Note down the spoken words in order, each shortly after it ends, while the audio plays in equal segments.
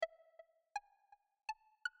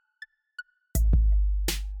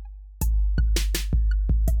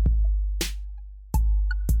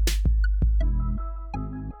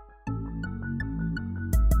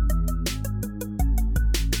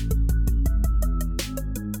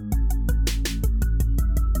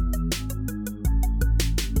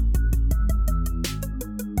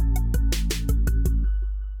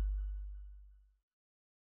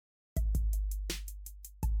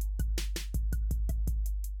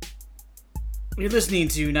You're listening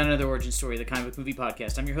to Not Another Origin Story, the comic book movie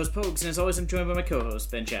podcast. I'm your host, Pogues, and as always, I'm joined by my co-host,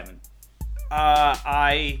 Ben Chapman.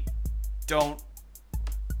 I don't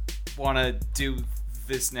want to do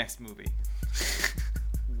this next movie.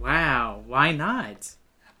 Wow, why not?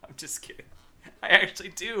 I'm just kidding. I actually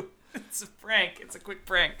do. It's a prank. It's a quick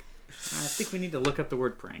prank. I think we need to look up the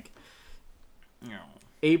word prank. No.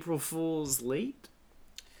 April Fool's late?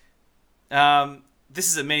 This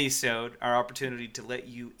is a mini-sode, our opportunity to let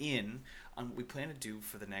you in on what we plan to do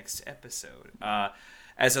for the next episode.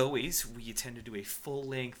 As always, we tend to do a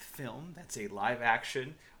full-length film that's a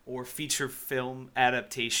live-action or feature film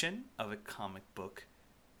adaptation of a comic book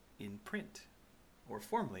in print, or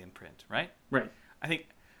formerly in print, right? Right. I think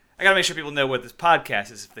I gotta make sure people know what this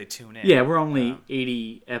podcast is if they tune in. Yeah, we're only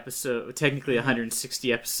 80 episodes, technically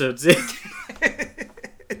 160 episodes in.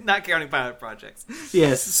 Not counting pilot projects.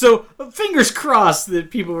 Yes, so fingers crossed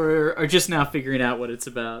that people are just now figuring out what it's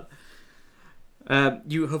about.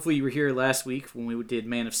 Hopefully you were here last week when we did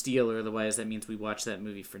Man of Steel, or otherwise that means we watched that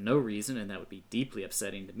movie for no reason, and that would be deeply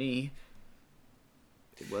upsetting to me.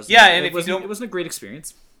 It wasn't a great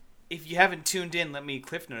experience. If you haven't tuned in, let me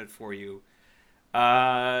cliff note it for you.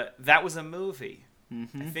 That was a movie.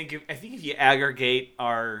 Mm-hmm. I think if you aggregate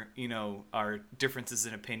our differences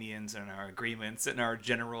in opinions and our agreements and our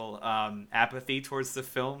general apathy towards the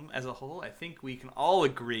film as a whole, I think we can all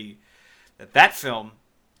agree that film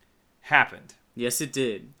happened. Yes, it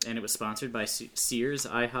did, and it was sponsored by Sears,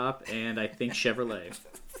 IHOP, and I think Chevrolet.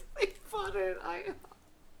 They funded IHOP.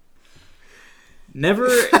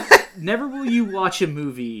 Never will you watch a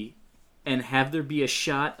movie and have there be a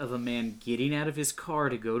shot of a man getting out of his car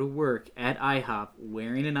to go to work at IHOP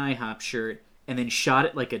wearing an IHOP shirt and then shot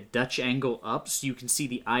it like a Dutch angle up so you can see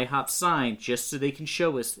the IHOP sign just so they can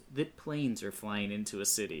show us that planes are flying into a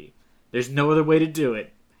city. There's no other way to do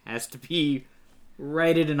it. It has to be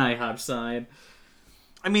right at an IHOP sign.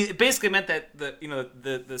 I mean, it basically meant that the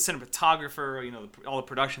cinematographer, all the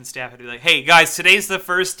production staff had to be like, "Hey guys, today's the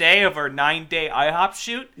first day of our 9-day IHOP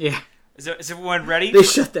shoot. Yeah. Is everyone ready?" They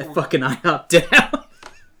shut that fucking IHOP down.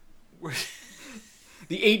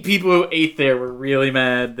 The 8 people who ate there were really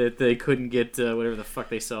mad that they couldn't get whatever the fuck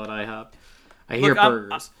they sell at IHOP. I hear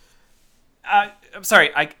burgers. I'm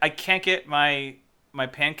sorry, I can't get my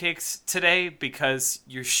pancakes today because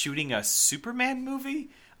you're shooting a Superman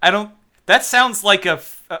movie? That sounds like a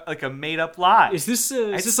made up lie. Is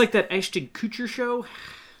this like that Ashton Kutcher show?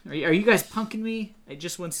 Are you guys punking me? I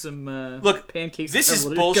just want some pancakes. This is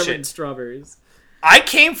covered bullshit. In strawberries. I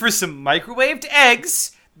came for some microwaved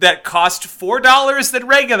eggs that cost $4 than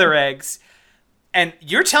regular eggs, and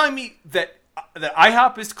you're telling me that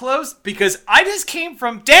IHOP is closed because I just came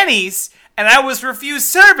from Denny's and I was refused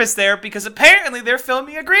service there because apparently they're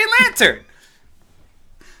filming a Green Lantern.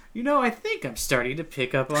 I think I'm starting to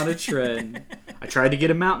pick up on a trend. I tried to get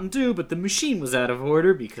a Mountain Dew, but the machine was out of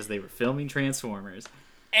order because they were filming Transformers.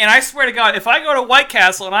 And I swear to God, if I go to White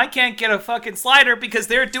Castle and I can't get a fucking slider because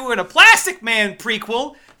they're doing a Plastic Man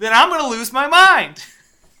prequel, then I'm going to lose my mind.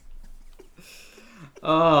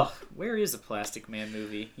 Oh, where is a Plastic Man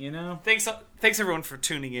movie, Thanks everyone for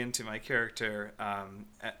tuning in to my character,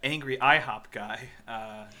 Angry IHOP Guy.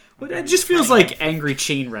 But it just feels like Angry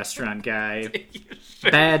Chain Restaurant Guy.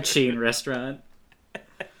 Bad chain restaurant.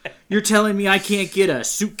 You're telling me I can't get a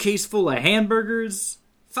suitcase full of hamburgers?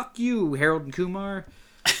 Fuck you, Harold and Kumar.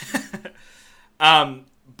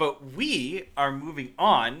 But we are moving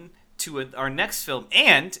on to our next film,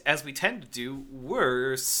 and as we tend to do,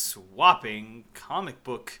 we're swapping comic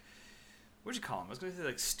book. What'd you call them? I was going to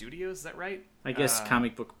say studios. Is that right? I guess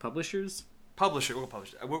comic book publishers. We'll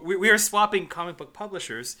publish. We are swapping comic book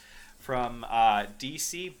publishers from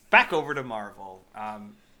DC back over to Marvel.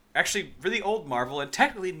 Actually, really old Marvel, and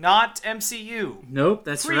technically not MCU. Nope,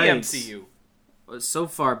 that's right. Pre-MCU. So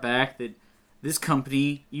far back that this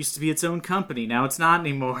company used to be its own company. Now it's not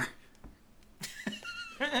anymore.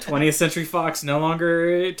 20th Century Fox no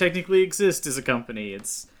longer technically exists as a company.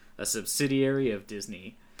 It's a subsidiary of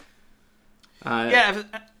Disney. And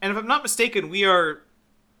if I'm not mistaken, we are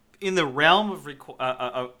in the realm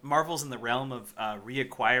of Marvel's in the realm of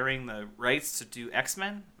reacquiring the rights to do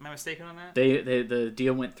X-Men. Am I mistaken on that? The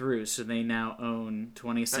deal went through, so they now own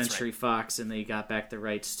 20th Century right. Fox, and they got back the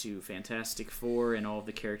rights to Fantastic Four and all of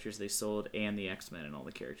the characters they sold, and the X-Men and all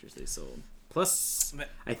the characters they sold. Plus,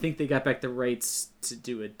 I think they got back the rights to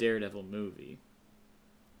do a Daredevil movie.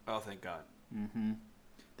 Oh, thank God. Mm-hmm.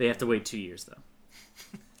 They have to wait 2 years, though.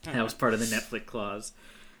 That was part of the Netflix clause.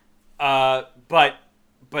 But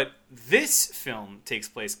But this film takes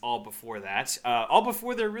place all before that. All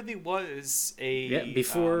before there really was a...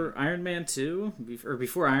 before Iron Man 2. Or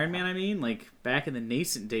before Iron Man, I mean. Like, back in the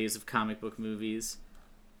nascent days of comic book movies.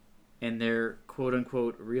 And their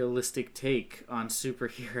quote-unquote realistic take on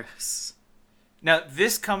superheroes. Now,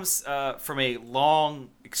 this comes from a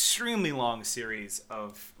long, extremely long series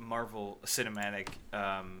of Marvel cinematic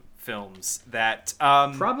films that...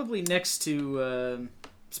 probably next to...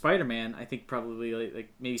 Spider-Man, I think probably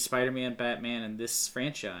like maybe Spider-Man, Batman, and this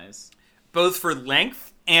franchise. Both for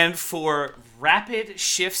length and for rapid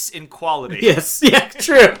shifts in quality. Yes, yeah,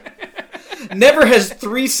 true. Never has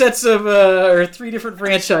three sets of, or three different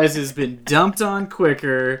franchises been dumped on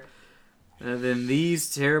quicker than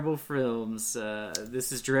these terrible films.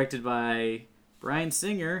 This is directed by Bryan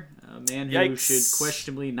Singer, a man who should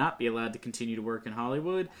questionably not be allowed to continue to work in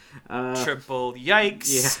Hollywood. Triple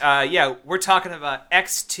yikes. Yeah, we're talking about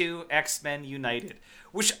X2 X-Men United,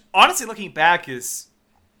 which, honestly, looking back, is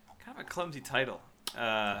kind of a clumsy title.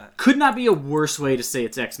 Could not be a worse way to say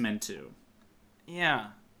it's X-Men 2. Yeah.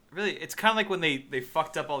 Really, it's kind of like when they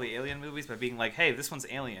fucked up all the Alien movies by being like, hey, this one's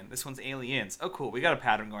Alien, this one's Aliens. Oh, cool, we got a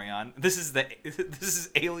pattern going on. This is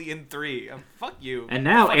Alien 3. Fuck you. And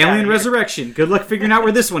now Alien Resurrection. Good luck figuring out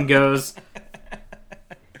where this one goes.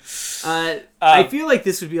 I feel like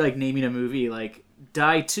this would be like naming a movie like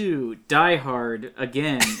Die 2, Die Hard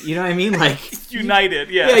again. You know what I mean? Like United,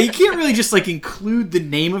 yeah. Yeah, you can't really just like include the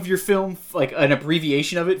name of your film, like an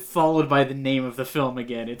abbreviation of it, followed by the name of the film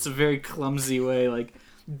again. It's a very clumsy way, like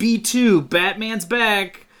B2, Batman's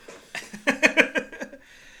back.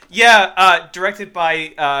 Yeah, directed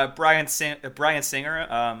by Bryan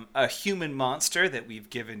Singer, a human monster that we've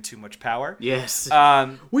given too much power. Yes.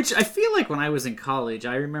 Which I feel like when I was in college,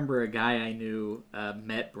 I remember a guy I knew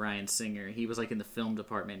met Bryan Singer. He was like in the film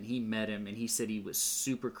department, and he met him, and he said he was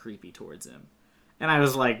super creepy towards him. And I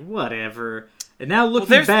was like, whatever. And now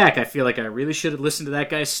looking back, I feel like I really should have listened to that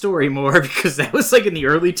guy's story more, because that was like in the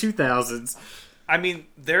early 2000s. I mean,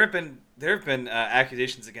 there have been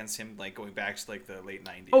accusations against him, like going back to like the late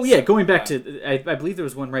 90s. Oh yeah, going back to I believe there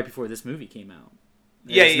was one right before this movie came out.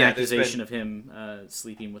 An accusation of him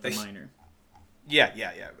sleeping with a minor. Yeah.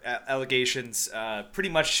 Allegations pretty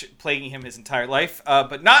much plaguing him his entire life,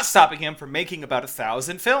 but not stopping him from making about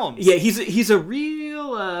 1,000 films. Yeah, he's a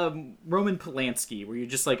real Roman Polanski, where you're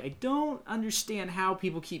just like, I don't understand how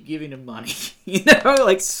people keep giving him money. You know,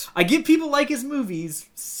 like I get people like his movies.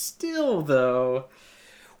 Still, though,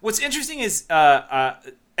 what's interesting is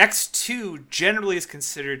X2 generally is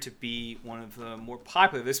considered to be one of the more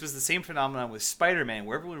popular. This was the same phenomenon with Spider-Man,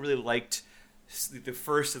 where everyone really liked the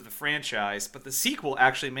first of the franchise, but the sequel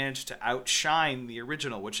actually managed to outshine the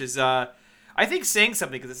original, which is, I think, saying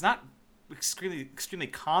something, because it's not extremely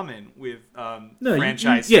common with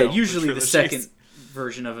franchise films. Usually the second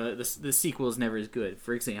version of the sequel is never as good.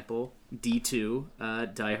 For example,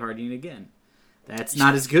 D2, Die Harding Again. That's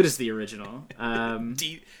not as good as the original.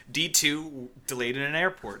 D2 delayed in an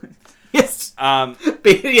airport. Yes.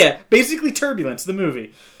 Basically Turbulence, the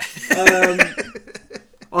movie.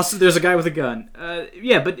 Also, there's a guy with a gun.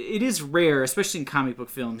 But it is rare, especially in comic book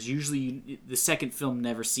films. Usually, the second film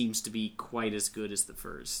never seems to be quite as good as the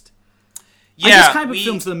first. Yeah, I guess comic book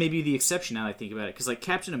films, though, may be the exception now that I think about it. Because, like,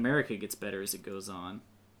 Captain America gets better as it goes on.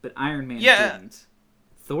 But Iron Man didn't.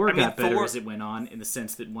 Thor got better as it went on, in the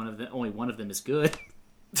sense that only one of them is good.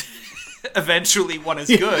 Eventually, one is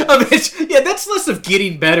good. That's less of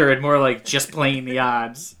getting better and more like just playing the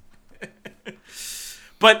odds.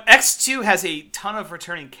 But X2 has a ton of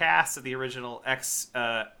returning casts of the original X.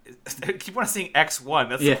 I keep on saying X1.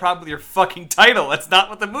 That's probably your fucking title. That's not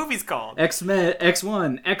what the movie's called. X-Men,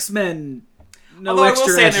 X1, X-Men. No Although extra I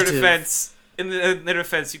will say adjective. in their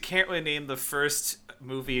defense, you can't really name the first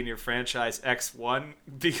movie in your franchise X1,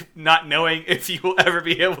 not knowing if you will ever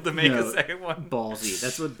be able to make a second one. Ballsy.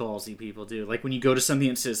 That's what ballsy people do. Like when you go to something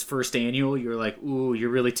that says first annual, you're like, ooh, you're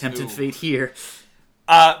really tempting fate here.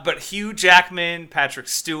 But Hugh Jackman, Patrick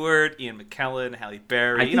Stewart, Ian McKellen, Halle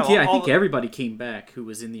Berry. I think everybody came back who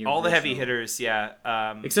was in the original. All the heavy hitters,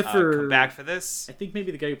 except for come back for this. I think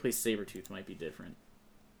maybe the guy who plays Sabretooth might be different.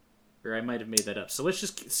 Or I might have made that up. So let's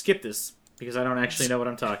just skip this, because I don't actually know what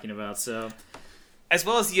I'm talking about. So, as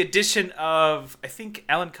well as the addition of, I think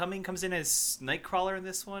Alan Cumming comes in as Nightcrawler in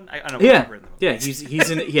this one. I don't remember in the movie. Yeah, he's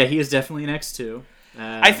in. Yeah, he is definitely an X2.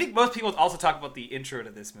 I think most people also talk about the intro to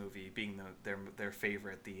this movie being their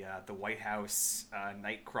favorite, the White House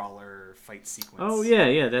Nightcrawler fight sequence. Oh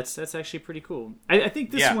yeah, that's actually pretty cool. I think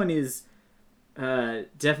this one is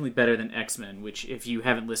definitely better than X-Men, which, if you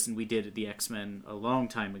haven't listened, we did the X-Men a long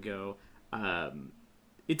time ago.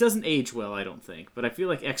 It doesn't age well, I don't think, but I feel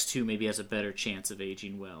like X2 maybe has a better chance of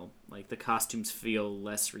aging well. Like, the costumes feel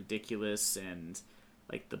less ridiculous, and,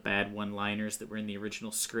 like, the bad one-liners that were in the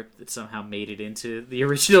original script that somehow made it into the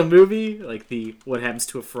original movie, like the what happens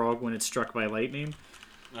to a frog when it's struck by lightning.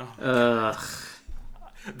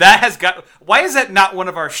 That has got... Why is that not one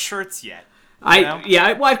of our shirts yet?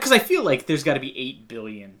 Because I feel like there's got to be 8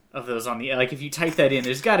 billion of those on the... Like, if you type that in,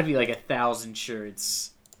 there's got to be, like, 1,000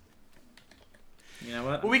 shirts. You know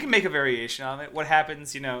what? Well, we can make a variation on it. What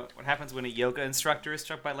happens when a yoga instructor is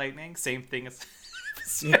struck by lightning? Same thing as...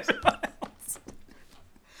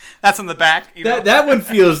 That's on the back. That one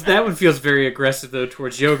feels very aggressive, though,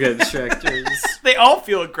 towards yoga instructors. They all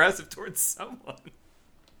feel aggressive towards someone.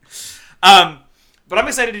 But I'm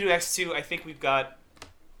excited to do X2. I think we've got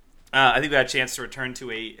a chance to return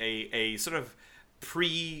to a sort of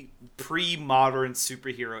pre-modern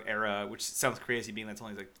superhero era, which sounds crazy being that's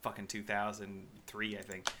only like fucking 2003, I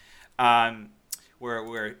think.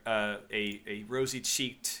 Where a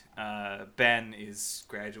rosy-cheeked Ben is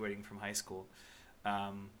graduating from high school.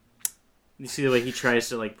 You see the way he tries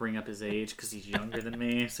to like bring up his age because he's younger than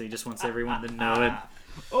me, so he just wants everyone to know it.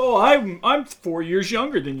 Oh, I'm 4 years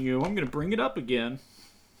younger than you. I'm going to bring it up again.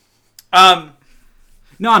 No,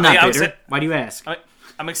 I'm not bitter. Why do you ask?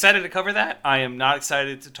 I'm excited to cover that. I am not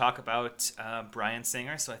excited to talk about Bryan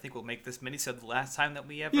Singer, so I think we'll make this minisode the last time that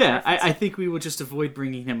we ever. Yeah, I think we will just avoid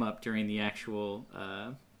bringing him up during the actual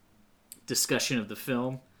discussion of the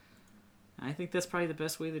film. I think that's probably the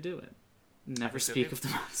best way to do it. Never speak of the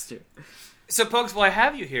monster. So, Pokes, while I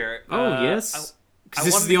have you here... Oh, yes. Because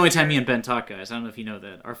this is the only time me and Ben talk, guys. I don't know if you know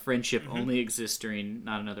that. Our friendship only exists during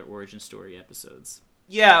Not Another Origin Story episodes.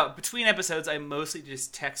 Yeah, between episodes, I mostly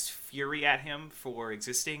just text fury at him for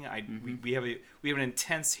existing. We have an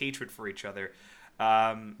intense hatred for each other.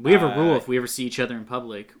 We have a rule: if we ever see each other in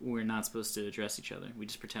public, we're not supposed to address each other. We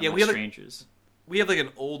just pretend we're strangers. We have like an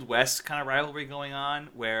Old West kind of rivalry going on,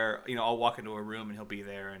 where I'll walk into a room and he'll be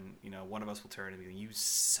there, and one of us will turn and be like, "You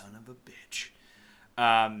son of a bitch."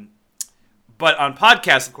 But on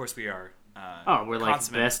podcasts, of course, we are. We're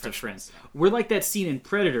like best of friends. We're like that scene in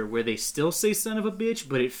Predator where they still say "son of a bitch,"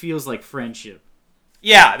 but it feels like friendship.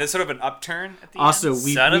 Yeah, there's sort of an upturn at the end.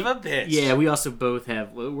 Son of a bitch. Yeah, we also both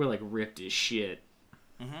have. We're like ripped as shit.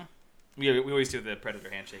 Mm-hmm. We always do the Predator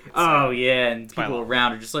handshake. And people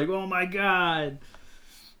around are just like, "Oh my god,"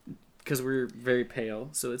 because we're very pale,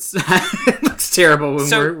 so it looks terrible when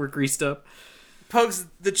we're greased up. Pokes,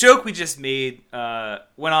 the joke we just made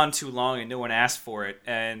went on too long and no one asked for it.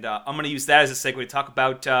 And I'm going to use that as a segue to talk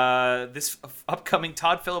about this upcoming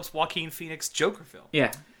Todd Phillips, Joaquin Phoenix Joker film.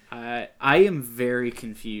 Yeah. I am very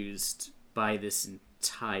confused by this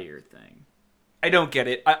entire thing. I don't get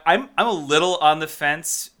it. I'm a little on the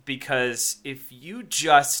fence because if you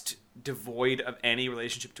just, devoid of any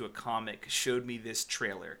relationship to a comic, showed me this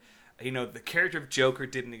trailer, the character of Joker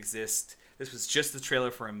didn't exist, this was just the trailer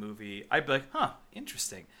for a movie, I'd be like, huh,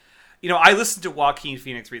 interesting. I listened to Joaquin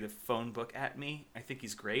Phoenix read the phone book at me. I think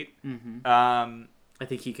he's great. Mm-hmm. I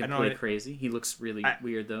think he can play crazy. He looks really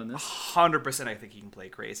weird, though, in this. 100% I think he can play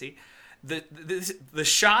crazy. The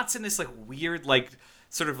shots in this, like, weird, like,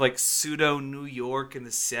 sort of, like, pseudo New York in the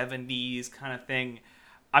 70s kind of thing,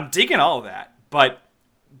 I'm digging all of that. But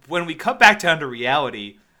when we cut back down to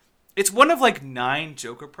reality... It's one of, like, 9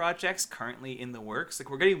 Joker projects currently in the works. Like,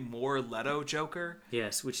 we're getting more Leto Joker.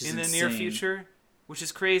 Yes, which is in the insane. near future, which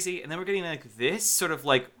is crazy. And then we're getting, like, this sort of,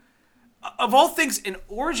 like, of all things, an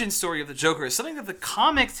origin story of the Joker is something that the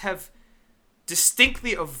comics have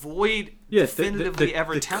distinctly avoid definitively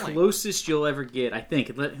ever telling. The closest you'll ever get, I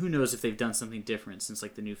think, who knows if they've done something different since,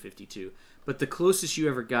 like, the New 52, but the closest you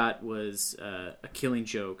ever got was A Killing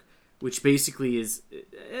Joke, which basically is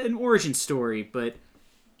an origin story, but...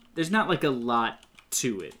 There's not, like, a lot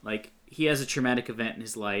to it. Like, he has a traumatic event in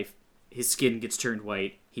his life, his skin gets turned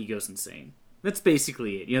white, he goes insane. That's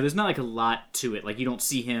basically it. There's not, like, a lot to it. Like, you don't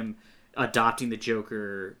see him adopting the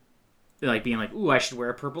Joker, like, being like, ooh, I should wear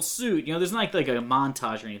a purple suit. There's not, like a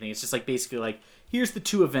montage or anything. It's just, like, basically, like, here's the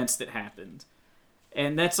 2 events that happened.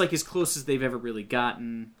 And that's, like, as close as they've ever really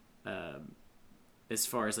gotten as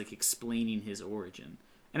far as, like, explaining his origin.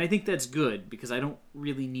 And I think that's good, because I don't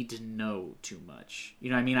really need to know too much.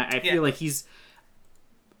 I feel like he's...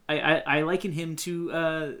 I liken him to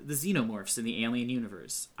the Xenomorphs in the Alien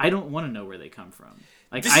universe. I don't want to know where they come from.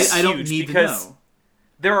 Like, I don't need to know.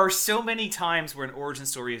 There are so many times where an origin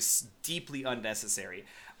story is deeply unnecessary.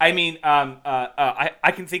 I mean,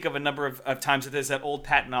 I can think of a number of times that there's that old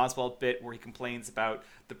Patton Oswalt bit where he complains about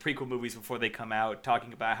the prequel movies before they come out,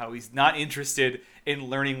 talking about how he's not interested in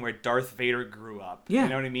learning where Darth Vader grew up. Yeah. You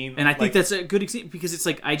know what I mean? And I think that's a good example, because it's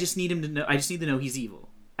like, I just need him to know. I just need to know he's evil.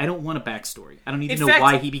 I don't want a backstory. I don't need to know fact,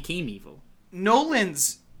 why he became evil.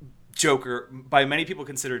 Nolan's Joker, by many people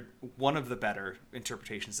considered one of the better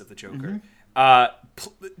interpretations of the Joker,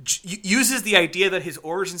 uses the idea that his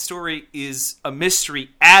origin story is a mystery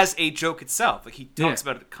as a joke itself. Like, he talks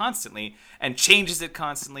about it constantly and changes it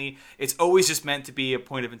constantly. It's always just meant to be a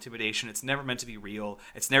point of intimidation. It's never meant to be real.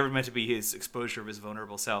 It's never meant to be his exposure of his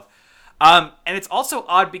vulnerable self. And it's also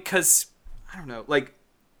odd because, I don't know, like,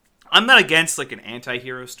 I'm not against, like, an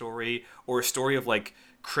anti-hero story or a story of, like,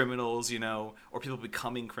 criminals, you know, or people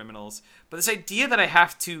becoming criminals. But this idea that I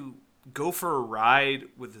have to go for a ride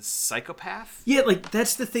with a psychopath? Yeah, like,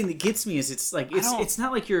 that's the thing that gets me, is it's like, it's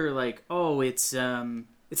not like you're like, oh, it's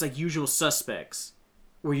like Usual Suspects,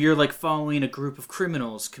 where you're like following a group of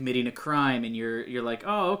criminals committing a crime, and you're like,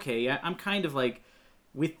 oh, okay, yeah, I'm kind of like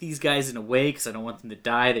with these guys in a way because I don't want them to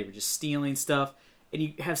die. They were just stealing stuff, and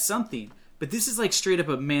you have something. But this is like straight up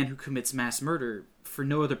a man who commits mass murder for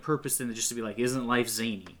no other purpose than just to be like, isn't life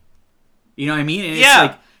zany? You know what I mean?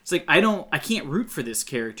 And it's like I can't root for this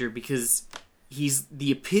character because he's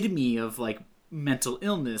the epitome of like mental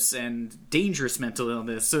illness and dangerous mental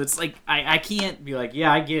illness. So it's like I can't be like,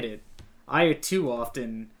 yeah, I get it. I too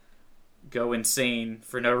often go insane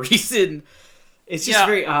for no reason. It's just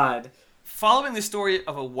very odd. Following the story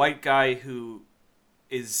of a white guy who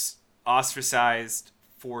is ostracized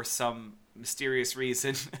for some mysterious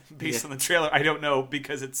reason based on the trailer, I don't know,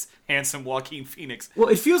 because it's handsome Joaquin Phoenix. Well,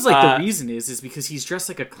 it feels like the reason is because he's dressed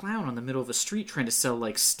like a clown on the middle of the street trying to sell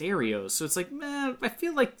like stereos. So it's like, man, I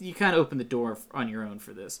feel like you kind of opened the door on your own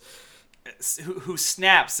for this. Who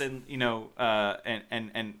snaps and, you know,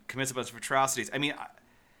 and commits a bunch of atrocities. I mean,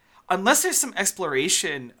 unless there's some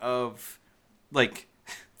exploration of like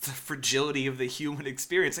the fragility of the human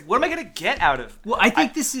experience, like, what am I going to get out of? Well, I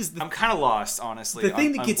think this is I'm kind of lost, honestly. The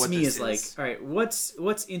thing that gets me is like, all right,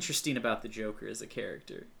 what's interesting about the Joker as a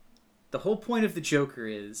character? The whole point of the Joker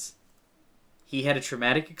is he had a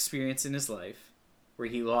traumatic experience in his life where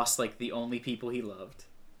he lost like the only people he loved.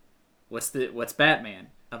 What's Batman?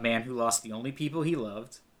 A man who lost the only people he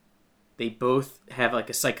loved. They both have like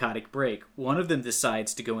a psychotic break. One of them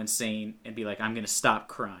decides to go insane and be like, I'm going to stop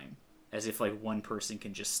crime. As if like one person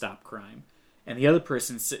can just stop crime. And the other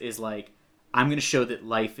person is like, I'm going to show that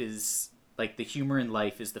life is, like, the humor in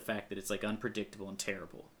life is the fact that it's like unpredictable and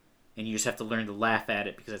terrible. And you just have to learn to laugh at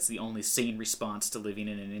it because that's the only sane response to living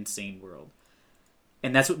in an insane world.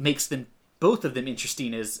 And that's what makes them, both of them,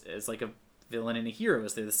 interesting as like a villain and a hero,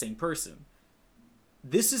 as they're the same person.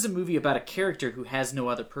 This is a movie about a character who has no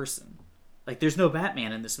other person. Like, there's no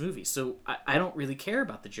Batman in this movie, so I don't really care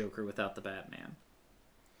about the Joker without the Batman.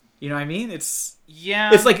 You know what I mean? It's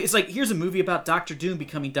like here's a movie about Doctor Doom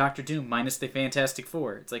becoming Doctor Doom minus the Fantastic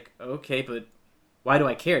Four. It's like, okay, but why do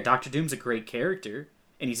I care? Doctor Doom's a great character,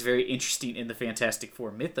 and he's very interesting in the Fantastic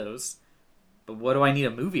Four mythos. But what do I need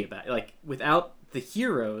a movie about? Like, without the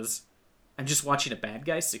heroes, I'm just watching a bad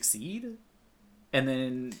guy succeed? And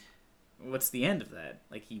then what's the end of that?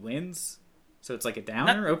 Like, he wins? So it's like a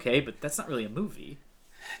downer? Okay, but that's not really a movie.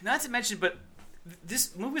 Not to mention, but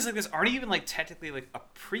this movies like this aren't even like technically like a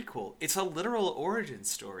prequel. It's a literal origin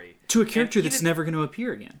story to a character that's never going to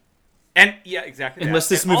appear again. And yeah, exactly. Unless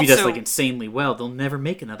this movie does like insanely well, they'll never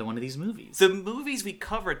make another one of these movies. The movies we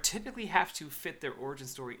cover typically have to fit their origin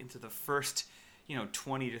story into the first,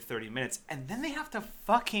 20 to 30 minutes, and then they have to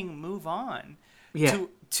fucking move on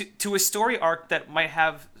to a story arc that might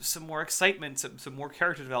have some more excitement, some more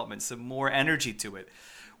character development, some more energy to it.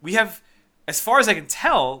 We have, as far as I can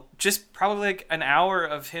tell, just probably like an hour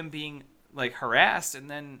of him being like harassed,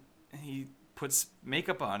 and then he puts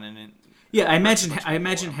makeup on and I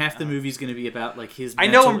imagine half the movie's going to be about like his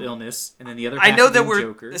mental illness, and then the other half I know that we're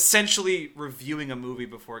Joker. Essentially reviewing a movie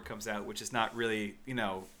before it comes out, which is not really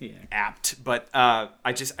apt. But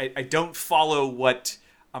I don't follow what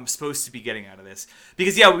I'm supposed to be getting out of this,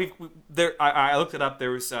 because I looked it up.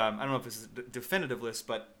 There was I don't know if this is a definitive list,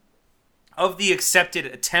 but of the accepted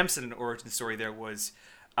attempts at an origin story, there was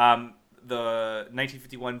the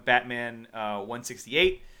 1951 Batman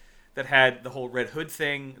 168 that had the whole Red Hood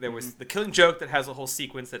thing. There was the Killing Joke that has a whole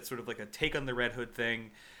sequence that's sort of like a take on the Red Hood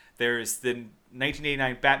thing. There's the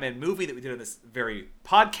 1989 Batman movie that we did on this very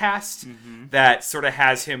podcast that sort of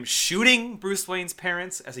has him shooting Bruce Wayne's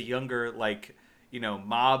parents as a younger,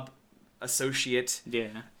 mob associate.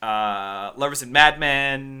 Yeah. Lovers and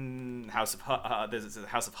Madmen, there's the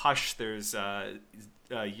House of Hush, there's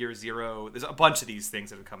Year Zero. There's a bunch of these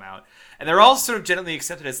things that have come out, and they're all sort of generally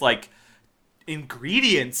accepted as like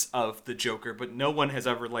ingredients of the Joker, but no one has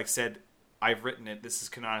ever said, I've written it, this is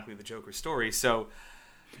canonically the Joker story. So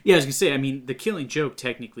yeah, I was gonna say, I mean, the Killing Joke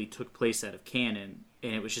technically took place out of canon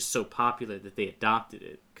and it was just so popular that they adopted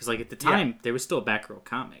it. Because like at the time, there was still a Batgirl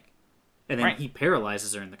comic, and then he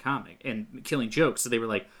paralyzes her in the comic and Killing Joke. So they were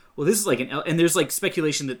like, well, this is like and there's like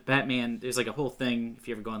speculation that Batman. There's like a whole thing. If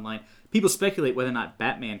you ever go online, people speculate whether or not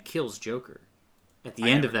Batman kills Joker at the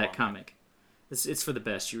end of that comic. It's for the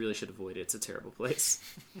best. You really should avoid it. It's a terrible place.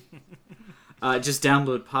 Just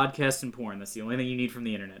download podcast and porn. That's the only thing you need from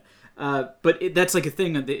the internet. But that's like a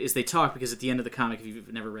thing is they talk, because at the end of the comic, if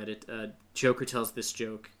you've never read it, Joker tells this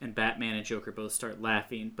joke, and Batman and Joker both start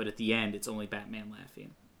laughing, but at the end, it's only Batman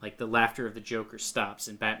laughing. Like, the laughter of the Joker stops,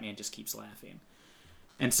 and Batman just keeps laughing.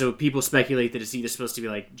 And so people speculate that it's either supposed to be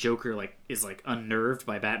like Joker is unnerved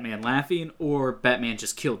by Batman laughing, or Batman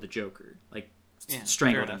just killed the Joker,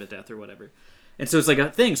 strangled him to death or whatever. And so it's like a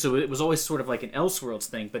thing. So it was always sort of like an Elseworlds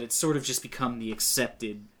thing, but it's sort of just become the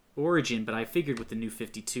accepted origin. But I figured with the New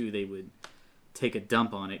 52 they would take a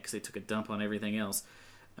dump on it, because they took a dump on everything else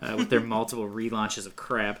with their multiple relaunches of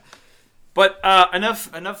crap. But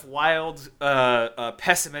enough wild,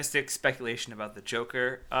 pessimistic speculation about the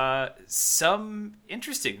Joker. Some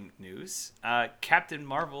interesting news. Captain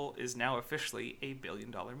Marvel is now officially a $1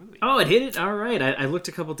 billion movie. Oh, it hit it? All right. I looked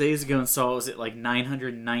a couple days ago and saw it was at like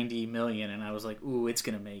 $990 million, and I was like, ooh, it's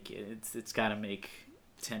going to make it. It's got to make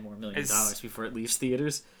 $10 more million before it leaves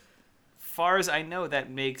theaters. Far as I know, that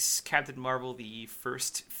makes Captain Marvel the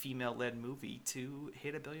first female-led movie to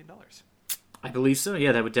hit $1 billion. I believe so.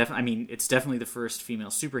 Yeah, that would definitely. I mean, it's definitely the first female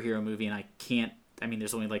superhero movie, and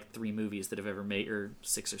there's only like 3 movies that have ever made, or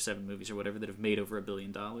 6 or 7 movies or whatever, that have made over $1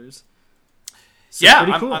 billion. So yeah,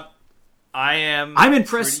 pretty cool. I'm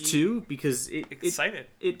impressed too, because excited.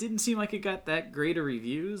 It didn't seem like it got that great of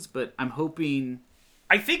reviews, but I'm hoping.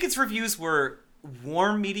 I think its reviews were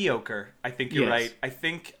warm mediocre. I think you're right. I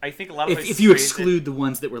think a lot of if you exclude the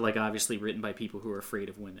ones that were like obviously written by people who are afraid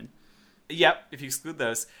of women. Yep, if you exclude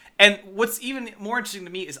those. And what's even more interesting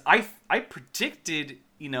to me is I predicted,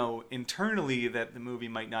 internally that the movie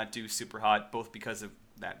might not do super hot, both because of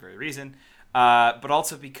that very reason, but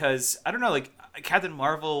also because, I don't know, like Captain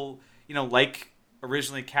Marvel, like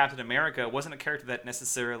originally Captain America, wasn't a character that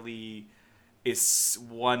necessarily is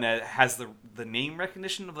one that has the name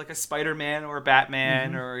recognition of like a Spider-Man or a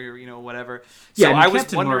Batman or whatever. Yeah, so I was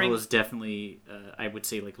Captain wondering, Marvel is definitely I would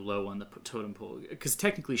say like low on the totem pole, because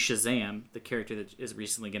technically Shazam, the character that is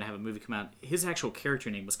recently going to have a movie come out, his actual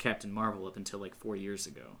character name was Captain Marvel up until like 4 years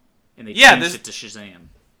ago, and they changed it to Shazam.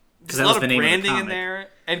 There's a lot of branding in there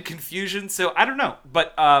and confusion, so I don't know,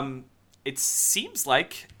 but it seems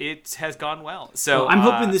like it has gone well. So I'm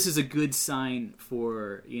hoping this is a good sign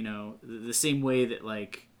for, the same way that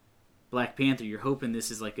like Black Panther, you're hoping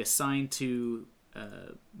this is like a sign to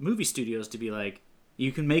movie studios to be like,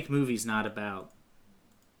 you can make movies not about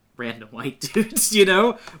random white dudes,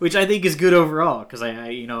 which I think is good overall, because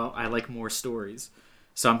I like more stories.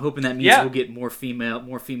 So I'm hoping that means we'll get more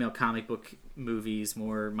female comic book movies,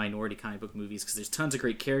 more minority comic book movies, because there's tons of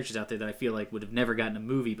great characters out there that I feel like would have never gotten a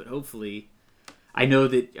movie, but hopefully, I know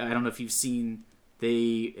that, I don't know if you've seen,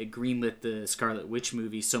 they greenlit the Scarlet Witch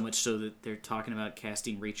movie, so much so that they're talking about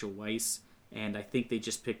casting Rachel Weisz, and I think they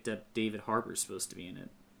just picked up David Harbour supposed to be in it.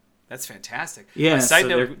 That's fantastic. Yeah, side so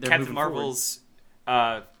note, they're Captain Marvel's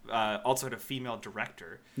also had a female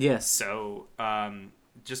director. Yes. So,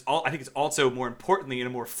 I think it's also more importantly, in a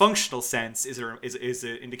more functional sense, is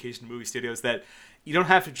an indication to movie studios that you don't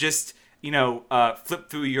have to just flip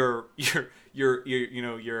through your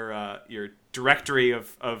directory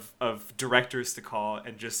of directors to call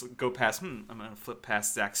and just go past. I'm gonna flip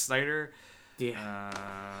past Zack Snyder. Yeah,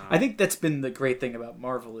 I think that's been the great thing about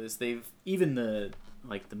Marvel is they've even the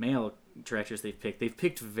male directors they've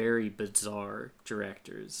picked very bizarre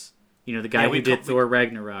directors. The guy who did Thor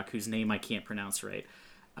Ragnarok, whose name I can't pronounce right.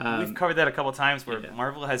 We've covered that a couple of times where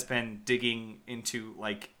Marvel has been digging into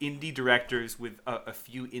like indie directors with a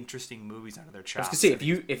few interesting movies under their chops. I was gonna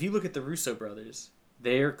say, if you look at the Russo brothers,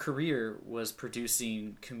 their career was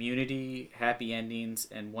producing Community, Happy Endings,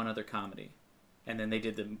 and one other comedy, and then they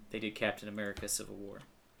did Captain America: Civil War.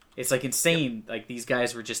 It's like insane. Yep. Like these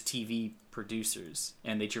guys were just TV producers,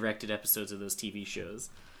 and they directed episodes of those TV shows.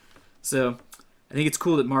 So I think it's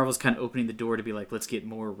cool that Marvel's kind of opening the door to be like, let's get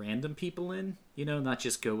more random people in, not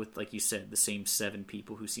just go with, like you said, the same 7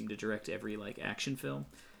 people who seem to direct every like action film.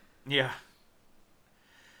 Yeah.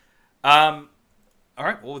 All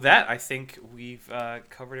right. Well, with that, I think we've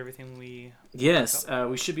covered everything we. Yes,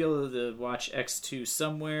 we should be able to watch X2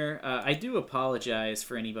 somewhere. I do apologize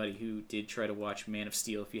for anybody who did try to watch Man of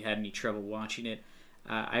Steel if you had any trouble watching it.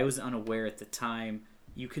 I was unaware at the time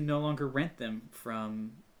you can no longer rent them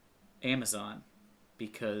from Amazon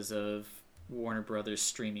because of Warner Brothers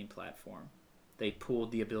streaming platform. they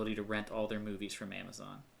pulled the ability to rent all their movies from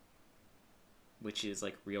Amazon, which is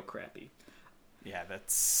like real crappy. Yeah,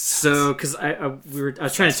 that's so because I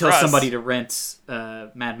was trying to tell somebody to rent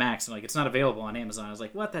Mad Max, and like it's not available on Amazon. I was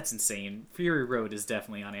like, what? That's insane. Fury Road is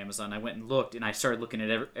definitely on Amazon. I went and looked, and I started looking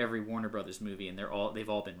at every Warner Brothers movie, and they've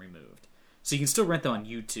all been removed. So you can still rent them on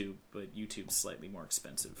YouTube, but YouTube's slightly more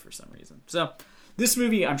expensive for some reason. So this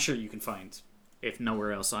movie, I'm sure you can find, if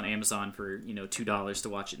nowhere else, on Amazon for $2 to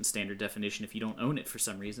watch it in standard definition if you don't own it for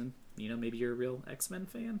some reason. Maybe you're a real X-Men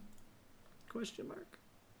fan? Question mark.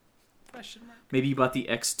 Maybe you bought the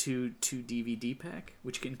X2 2 DVD pack,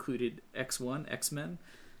 which included X1 X-Men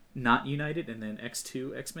Not United and then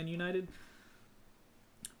X2 X-Men United,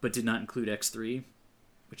 but did not include X3,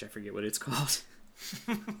 which I forget what it's called.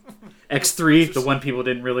 X3, the one people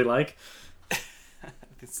didn't really like.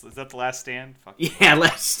 Is that The Last Stand? Fuck. Yeah,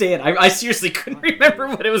 Last Stand. I seriously couldn't remember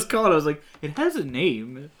what it was called. I was like, it has a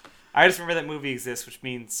name. I just remember that movie exists, which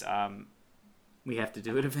means we have to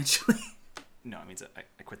do it eventually. No, it means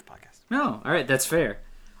I quit the podcast. No, all right, that's fair.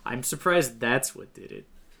 I'm surprised that's what did it.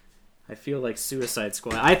 I feel like Suicide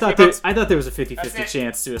Squad. I thought there was a 50-50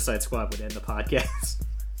 chance Suicide Squad would end the podcast.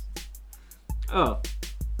 Oh,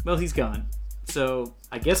 well, he's gone. So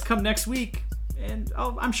I guess come next week, and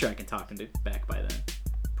I'm sure I can talk him back by then.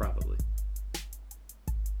 Probably.